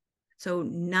phone. So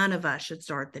none of us should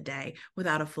start the day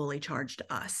without a fully charged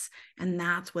us. And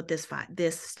that's what this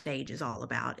stage is all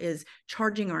about, is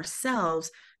charging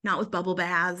ourselves, not with bubble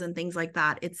baths and things like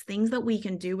that. It's things that we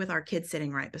can do with our kids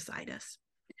sitting right beside us.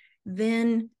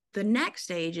 Then the next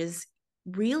stage is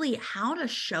really how to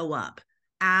show up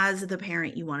as the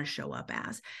parent you want to show up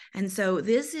as. And so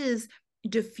this is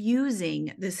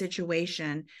diffusing the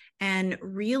situation and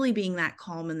really being that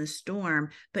calm in the storm,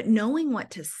 but knowing what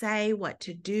to say, what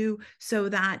to do, so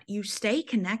that you stay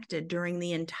connected during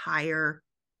the entire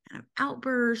kind of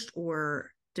outburst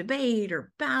or debate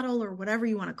or battle or whatever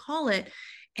you want to call it.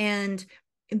 And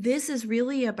this is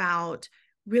really about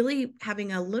really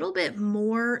having a little bit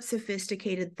more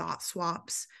sophisticated thought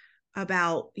swaps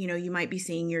about, you might be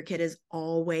seeing your kid is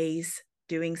always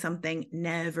doing something,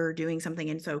 never doing something.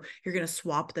 And so you're going to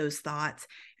swap those thoughts.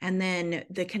 And then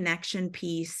the connection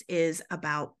piece is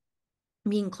about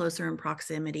being closer in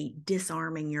proximity,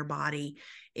 disarming your body.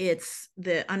 It's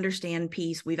the understand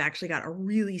piece. We've actually got a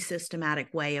really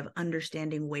systematic way of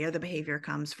understanding where the behavior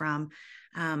comes from,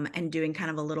 and doing kind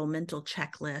of a little mental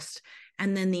checklist.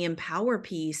 And then the empower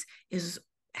piece is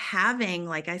having,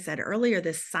 like I said earlier,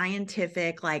 this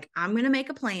scientific, I'm going to make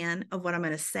a plan of what I'm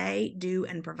going to say, do,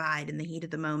 and provide in the heat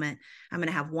of the moment. I'm going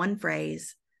to have one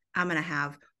phrase, I'm going to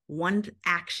have one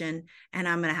action, and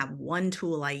I'm going to have one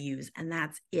tool I use, and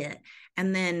that's it.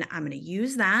 And then I'm going to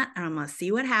use that, and I'm going to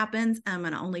see what happens, and I'm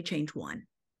going to only change one.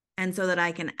 And so that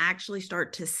I can actually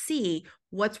start to see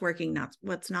what's working, not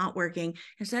what's not working,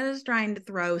 instead of just trying to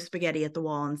throw spaghetti at the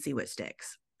wall and see what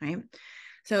sticks, right?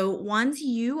 So once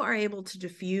you are able to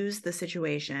diffuse the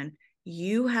situation,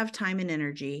 you have time and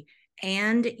energy,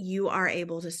 and you are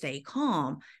able to stay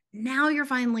calm. Now you're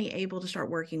finally able to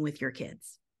start working with your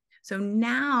kids. So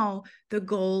now the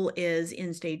goal is,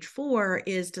 in stage 4,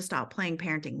 is to stop playing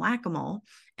parenting whack-a-mole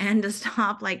and to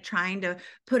stop trying to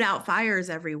put out fires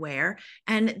everywhere.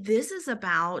 And this is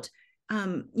about,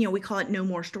 we call it no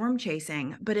more storm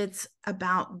chasing, but it's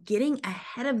about getting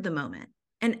ahead of the moment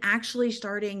and actually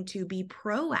starting to be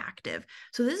proactive.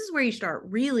 So this is where you start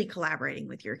really collaborating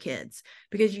with your kids,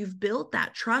 because you've built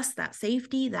that trust, that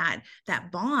safety, that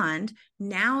bond.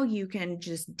 Now you can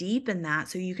just deepen that,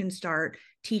 so you can start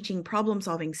teaching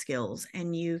problem-solving skills,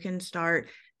 and you can start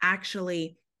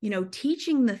actually,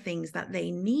 teaching the things that they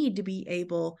need to be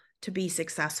able to be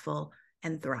successful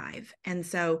and thrive. And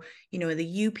so, the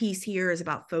U piece here is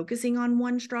about focusing on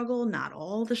one struggle, not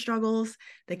all the struggles.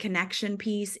 The connection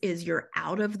piece is your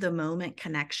out of the moment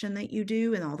connection that you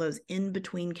do, and all those in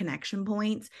between connection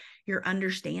points. Your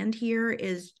understand here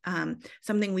is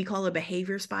something we call a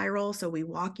behavior spiral. So we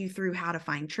walk you through how to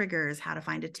find triggers, how to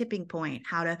find a tipping point,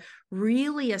 how to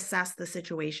really assess the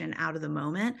situation out of the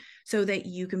moment so that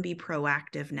you can be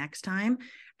proactive next time.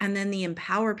 And then the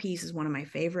empower piece is one of my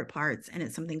favorite parts, and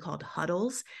it's something called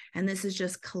huddles. And this is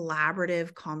just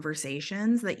collaborative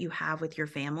conversations that you have with your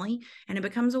family. And it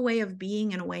becomes a way of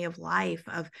being and a way of life,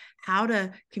 of how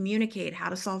to communicate, how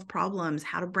to solve problems,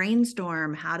 how to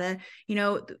brainstorm, how to,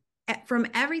 from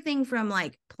everything from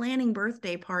like planning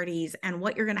birthday parties and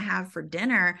what you're going to have for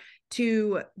dinner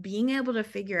to being able to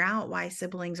figure out why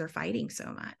siblings are fighting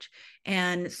so much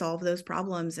and solve those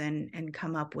problems and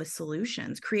come up with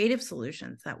solutions, creative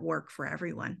solutions that work for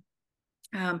everyone.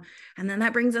 And then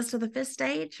that brings us to the fifth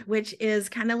stage, which is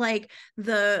kind of like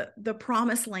the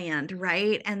promised land,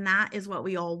 right? And that is what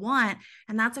we all want.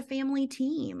 And that's a family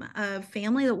team, a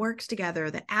family that works together,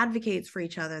 that advocates for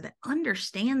each other, that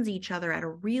understands each other at a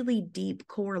really deep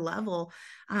core level.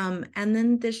 And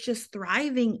then this just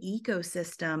thriving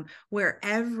ecosystem where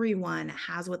everyone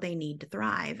has what they need to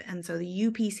thrive. And so the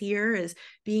U piece here is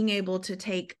being able to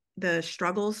take the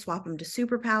struggles, swap them to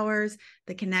superpowers.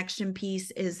 The connection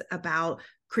piece is about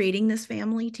creating this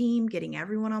family team, getting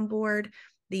everyone on board.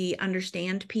 The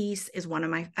understand piece is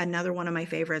another one of my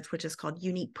favorites, which is called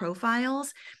unique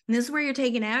profiles. And this is where you're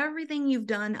taking everything you've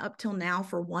done up till now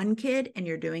for one kid and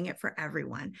you're doing it for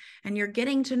everyone. And you're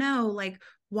getting to know, like,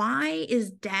 why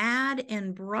is dad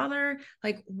and brother,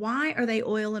 like, why are they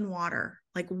oil and water?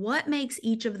 Like, what makes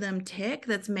each of them tick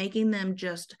that's making them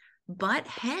just butt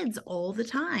heads all the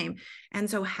time? And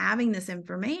so having this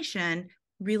information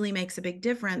really makes a big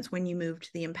difference when you move to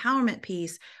the empowerment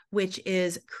piece, which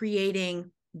is creating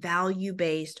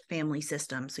value-based family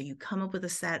systems. So you come up with a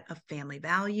set of family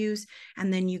values,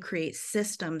 and then you create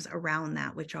systems around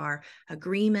that, which are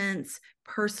agreements,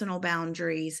 personal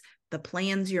boundaries, the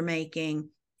plans you're making,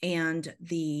 and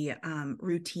the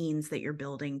routines that you're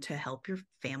building to help your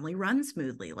family run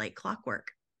smoothly like clockwork.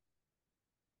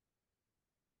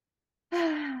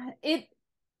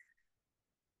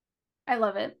 I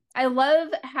love it. I love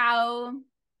how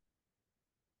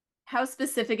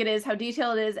specific it is, how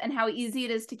detailed it is, and how easy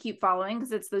it is to keep following,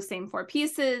 because it's those same 4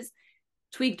 pieces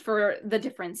tweaked for the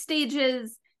different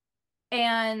stages.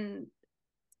 And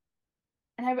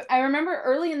I remember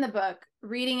early in the book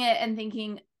reading it and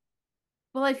thinking,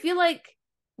 well, I feel like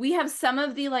we have some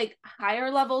of the like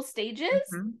higher level stages,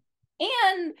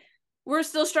 and we're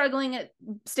still struggling at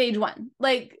stage 1.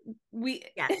 Like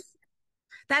yes.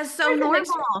 That's so normal.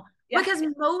 Yeah. Because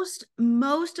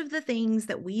most of the things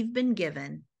that we've been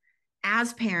given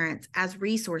as parents, as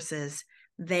resources,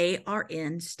 they are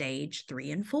in stage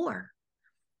 3 and 4.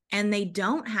 And they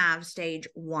don't have stage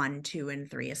 1, 2,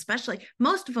 and 3, especially.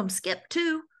 Most of them skip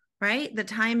 2, right? The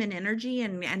time and energy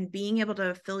and being able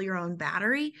to fill your own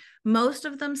battery. Most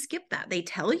of them skip that. They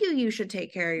tell you should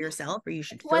take care of yourself, or you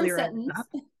should fill your own cup.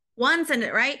 One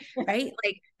sentence, right? Right?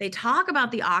 Like they talk about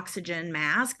the oxygen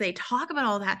mask, they talk about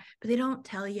all that, but they don't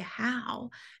tell you how.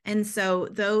 And so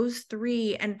those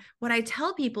 3, and what I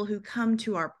tell people who come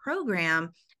to our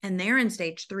program and they're in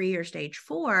stage 3 or stage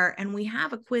 4, and we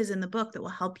have a quiz in the book that will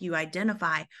help you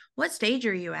identify what stage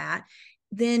are you at,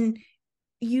 then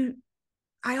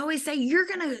I always say you're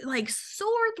going to like soar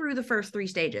through the first 3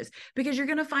 stages, because you're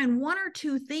going to find 1 or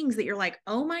 2 things that you're like,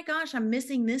 oh my gosh, I'm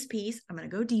missing this piece. I'm going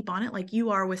to go deep on it like you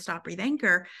are with Stop, Breathe,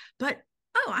 Anchor. But,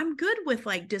 oh, I'm good with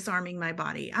like disarming my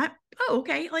body.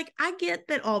 Okay. Like I get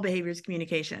that all behavior is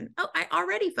communication. Oh, I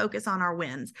already focus on our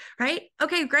wins, right?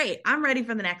 Okay, great. I'm ready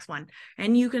for the next one.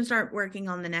 And you can start working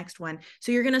on the next one.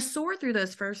 So you're going to soar through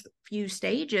those first few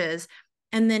stages,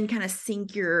 and then kind of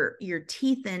sink your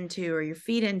teeth into, or your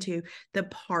feet into the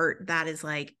part that is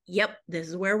like, yep, this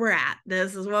is where we're at.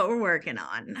 This is what we're working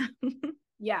on.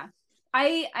 Yeah,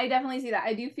 I definitely see that.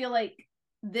 I do feel like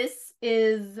this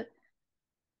is,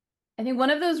 I think,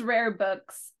 one of those rare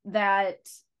books that,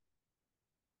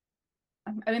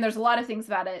 I mean, there's a lot of things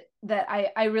about it that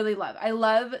I really love. I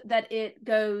love that it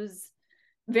goes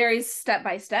very step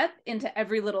by step into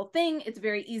every little thing. It's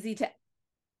very easy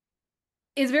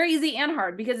and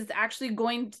hard, because it's actually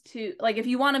going to, like, if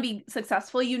you want to be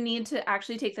successful, you need to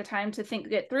actually take the time to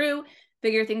think it through,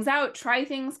 figure things out, try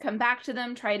things, come back to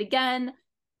them, try it again,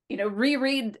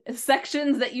 reread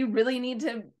sections that you really need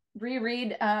to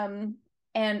reread, and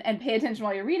pay attention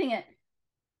while you're reading it.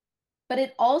 But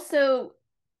it also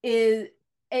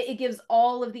it gives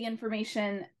all of the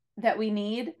information that we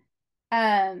need,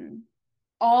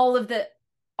 all of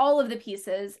the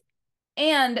pieces.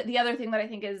 And the other thing that I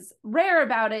think is rare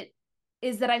about it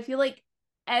is that I feel like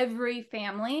every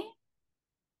family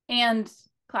and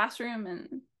classroom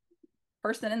and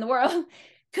person in the world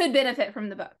could benefit from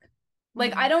the book.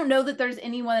 Like, I don't know that there's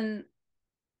anyone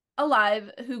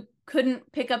alive who couldn't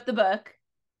pick up the book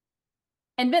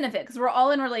and benefit, because we're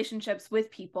all in relationships with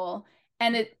people,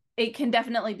 and it can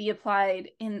definitely be applied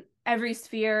in every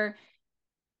sphere,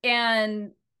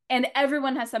 and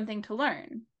everyone has something to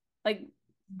learn. Like,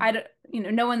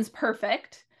 no one's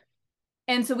perfect.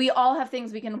 And so we all have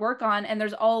things we can work on. And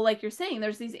there's all, like you're saying,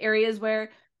 there's these areas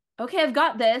where okay, I've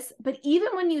got this. But even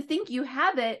when you think you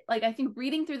have it, like I think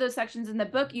reading through those sections in the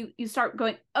book, you start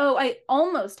going, oh, I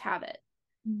almost have it.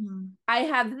 Mm-hmm. I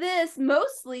have this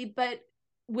mostly, but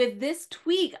with this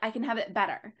tweak, I can have it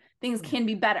better. Things Yeah. can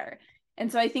be better.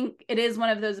 And so I think it is one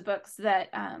of those books that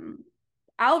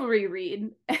I'll reread.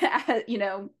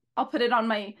 I'll put it on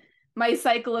my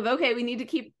cycle of, okay, we need to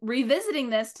keep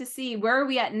revisiting this to see where are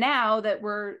we at now that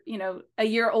we're, a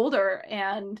year older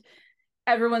and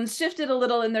everyone's shifted a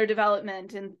little in their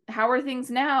development, and how are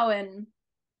things now, and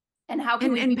how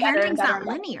can we And be better and parenting's better not and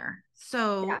better. linear.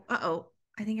 Yeah. So,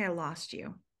 I think I lost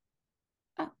you.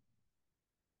 Oh,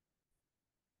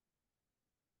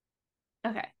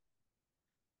 okay.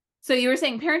 So you were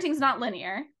saying parenting's not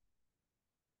linear.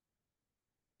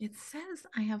 It says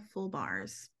I have full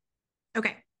bars.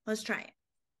 Okay, let's try it.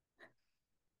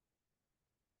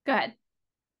 Go ahead.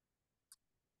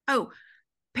 Oh,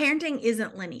 parenting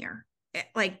isn't linear.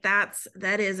 Like that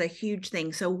is a huge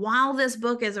thing. So while this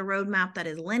book is a roadmap that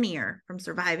is linear from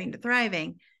surviving to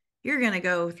thriving, you're going to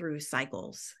go through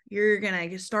cycles. You're going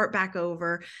to start back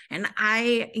over. And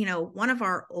one of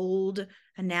our old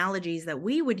analogies that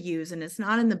we would use, and it's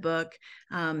not in the book,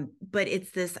 but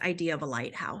it's this idea of a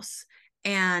lighthouse.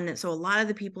 And so a lot of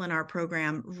the people in our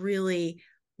program really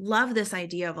love this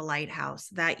idea of a lighthouse,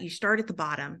 that you start at the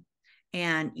bottom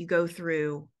and you go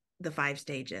through the 5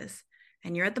 stages,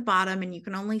 and you're at the bottom and you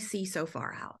can only see so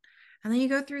far out. And then you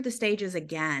go through the stages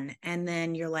again, and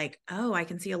then you're like, oh, I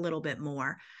can see a little bit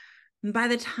more. And by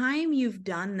the time you've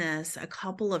done this a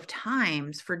couple of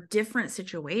times for different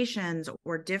situations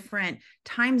or different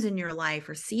times in your life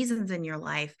or seasons in your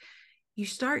life, you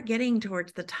start getting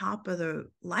towards the top of the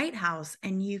lighthouse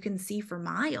and you can see for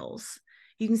miles.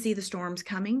 You can see the storms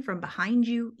coming from behind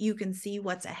you. You can see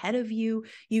what's ahead of you.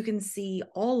 You can see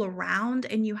all around,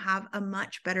 and you have a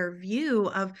much better view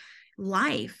of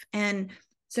life. And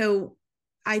so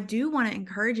I do want to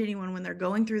encourage anyone when they're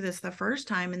going through this the first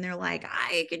time and they're like,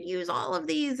 I could use all of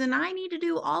these and I need to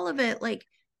do all of it. Like,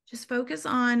 just focus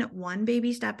on one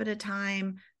baby step at a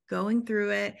time, going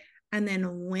through it. And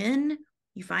then when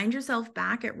you find yourself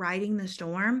back at riding the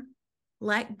storm,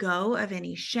 let go of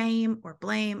any shame or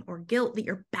blame or guilt that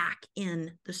you're back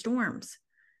in the storms.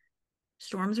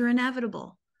 Storms are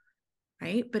inevitable,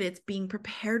 right? But it's being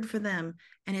prepared for them,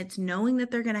 and it's knowing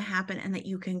that they're going to happen and that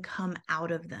you can come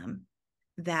out of them.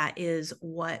 That is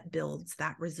what builds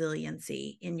that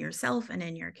resiliency in yourself and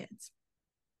in your kids.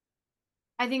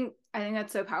 I think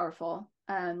that's so powerful.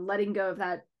 Letting go of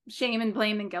that shame and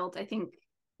blame and guilt. I think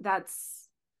that's,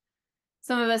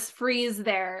 some of us freeze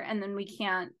there and then we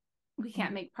can't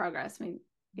make progress. I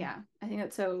think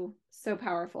that's so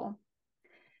powerful.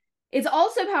 It's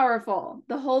also powerful.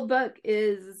 The whole book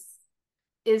is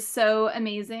so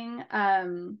amazing.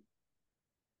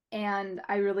 And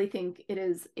I really think it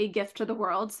is a gift to the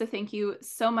world. So thank you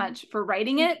so much for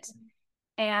writing it.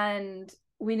 And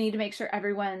we need to make sure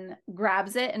everyone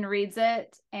grabs it and reads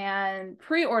it and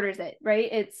pre-orders it, right?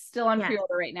 It's still on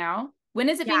pre-order right now. When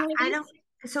is it being released?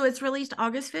 So it's released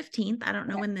August 15th. I don't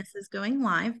know when this is going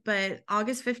live, but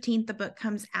August 15th, the book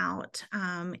comes out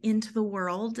into the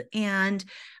world. And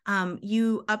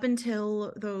you, up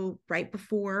until right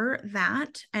before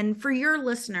that, and for your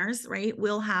listeners, right,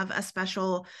 we'll have a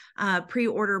special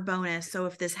pre-order bonus. So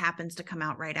if this happens to come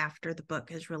out right after the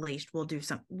book is released,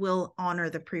 we'll honor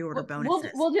the pre-order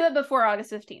bonuses. We'll do it before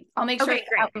August 15th. I'll make sure it's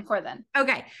out before then.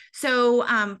 Okay. So,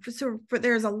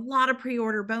 there's a lot of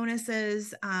pre-order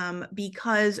bonuses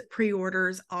because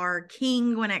pre-orders are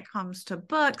king when it comes to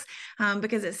books,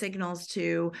 because it signals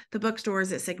to the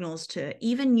bookstores, it signals to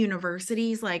even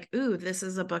universities like, ooh, this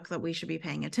is a book that we should be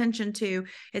paying attention to.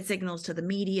 It signals to the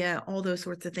media, all those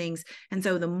sorts of things. And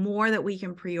so the more that we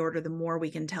can pre-order, the more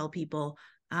we can tell people,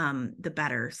 the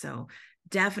better. So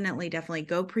definitely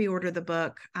go pre-order the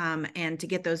book. And to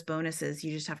get those bonuses,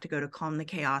 you just have to go to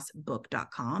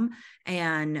calmthechaosbook.com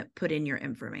and put in your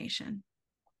information.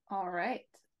 All right.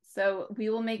 So we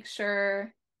will make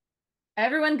sure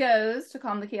everyone goes to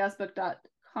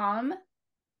calmthechaosbook.com,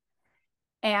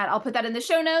 and I'll put that in the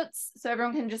show notes so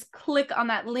everyone can just click on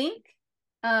that link.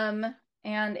 But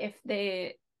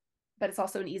it's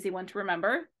also an easy one to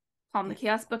remember,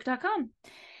 calmthechaosbook.com.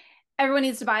 Everyone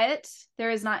needs to buy it.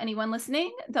 There is not anyone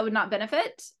listening that would not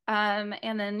benefit. And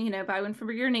then, buy one for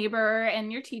your neighbor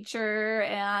and your teacher,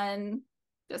 and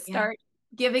just start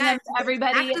giving them to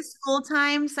everybody. Back to school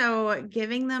time. So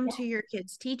giving them to your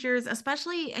kids' teachers,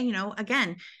 especially,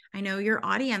 again, I know your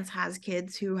audience has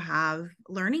kids who have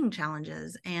learning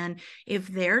challenges. And if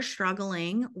they're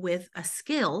struggling with a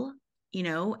skill,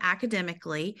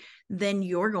 academically, then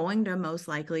you're going to most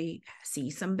likely see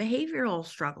some behavioral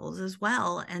struggles as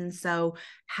well. And so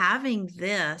having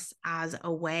this as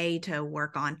a way to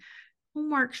work on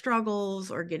homework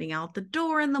struggles or getting out the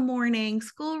door in the morning,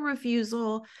 school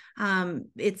refusal,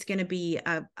 it's going to be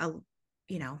a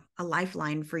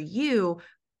lifeline for you,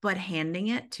 but handing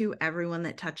it to everyone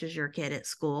that touches your kid at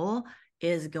school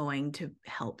is going to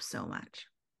help so much.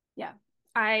 Yeah,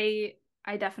 I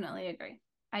definitely agree.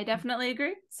 I definitely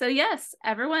agree. So yes,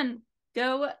 everyone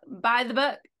go buy the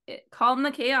book. Calm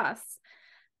the chaos.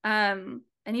 And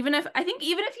even if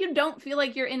you don't feel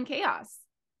like you're in chaos,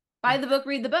 buy the book,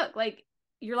 read the book. Like,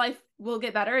 your life will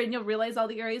get better and you'll realize all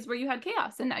the areas where you had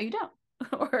chaos and now you don't,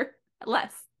 or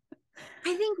less.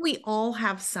 I think we all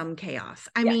have some chaos.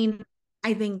 I Yeah. mean,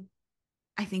 I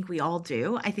think we all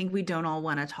do. I think we don't all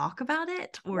want to talk about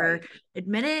it or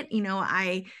admit it.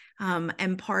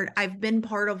 I've been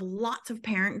part of lots of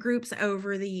parent groups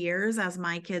over the years as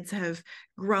my kids have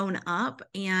grown up.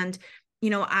 And,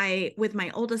 with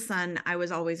my oldest son, I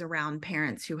was always around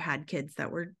parents who had kids that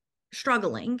were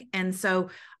struggling. And so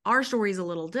our story is a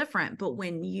little different. But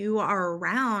when you are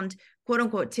around, quote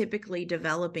unquote, typically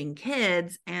developing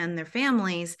kids and their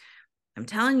families, I'm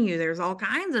telling you, there's all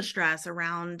kinds of stress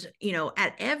around,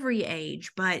 at every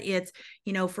age. But it's,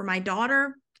 for my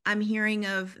daughter, I'm hearing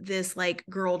of this like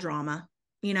girl drama,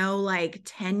 like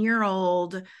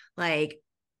 10-year-old, like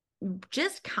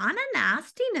just kind of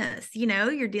nastiness,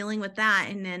 you're dealing with that.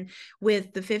 And then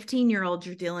with the 15-year-old,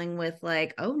 you're dealing with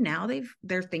like, oh, now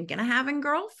they're thinking of having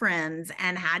girlfriends.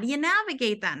 And how do you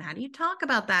navigate that? And how do you talk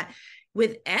about that?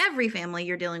 With every family,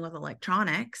 you're dealing with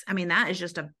electronics. I mean, that is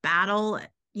just a battle,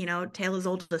 tale as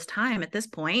old as time at this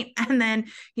point. And then,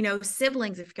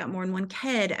 siblings, if you've got more than one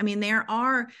kid. I mean, there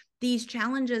are these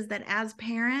challenges that as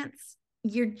parents,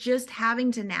 you're just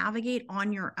having to navigate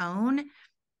on your own.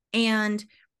 And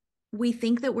we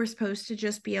think that we're supposed to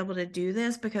just be able to do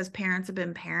this because parents have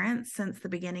been parents since the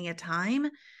beginning of time.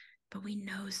 But we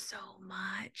know so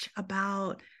much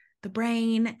about the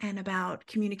brain and about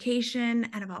communication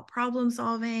and about problem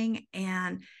solving.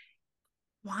 And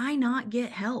why not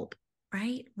get help,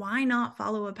 right? Why not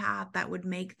follow a path that would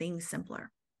make things simpler?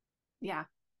 Yeah.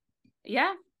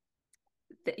 Yeah.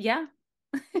 Yeah.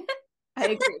 I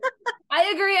agree.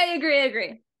 I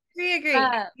agree. We agree.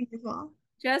 Beautiful.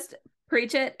 Just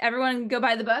preach it. Everyone go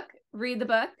buy the book, read the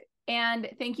book. And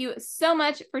thank you so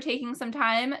much for taking some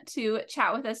time to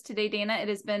chat with us today, Dayna. It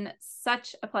has been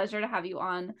such a pleasure to have you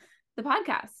on the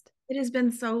podcast. It has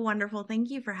been so wonderful. Thank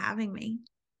you for having me.